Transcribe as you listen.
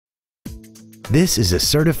This is a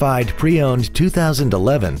certified pre-owned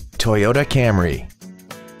 2011 Toyota Camry.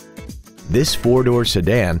 This four-door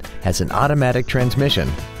sedan has an automatic transmission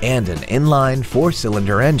and an inline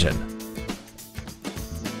four-cylinder engine.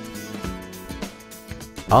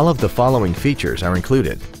 All of the following features are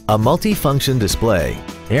included: a multi-function display,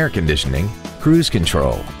 air conditioning, cruise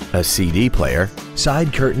control, a CD player,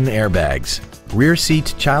 side curtain airbags, rear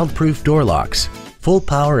seat child-proof door locks, full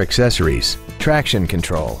power accessories, traction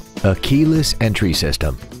control, a keyless entry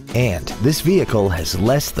system, and this vehicle has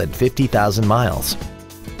less than 50,000 miles.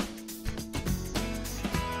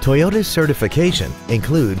 Toyota's certification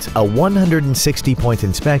includes a 160-point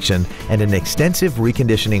inspection and an extensive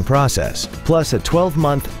reconditioning process, plus a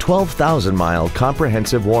 12-month, 12,000-mile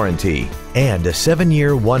comprehensive warranty and a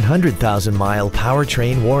 7-year, 100,000-mile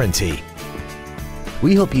powertrain warranty.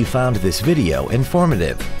 We hope you found this video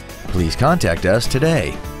informative. Please contact us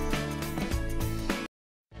today.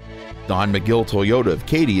 Don McGill Toyota of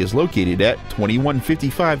Katy is located at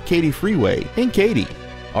 2155 Katy Freeway in Katy.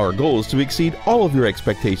 Our goal is to exceed all of your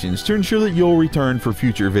expectations to ensure that you'll return for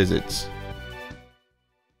future visits.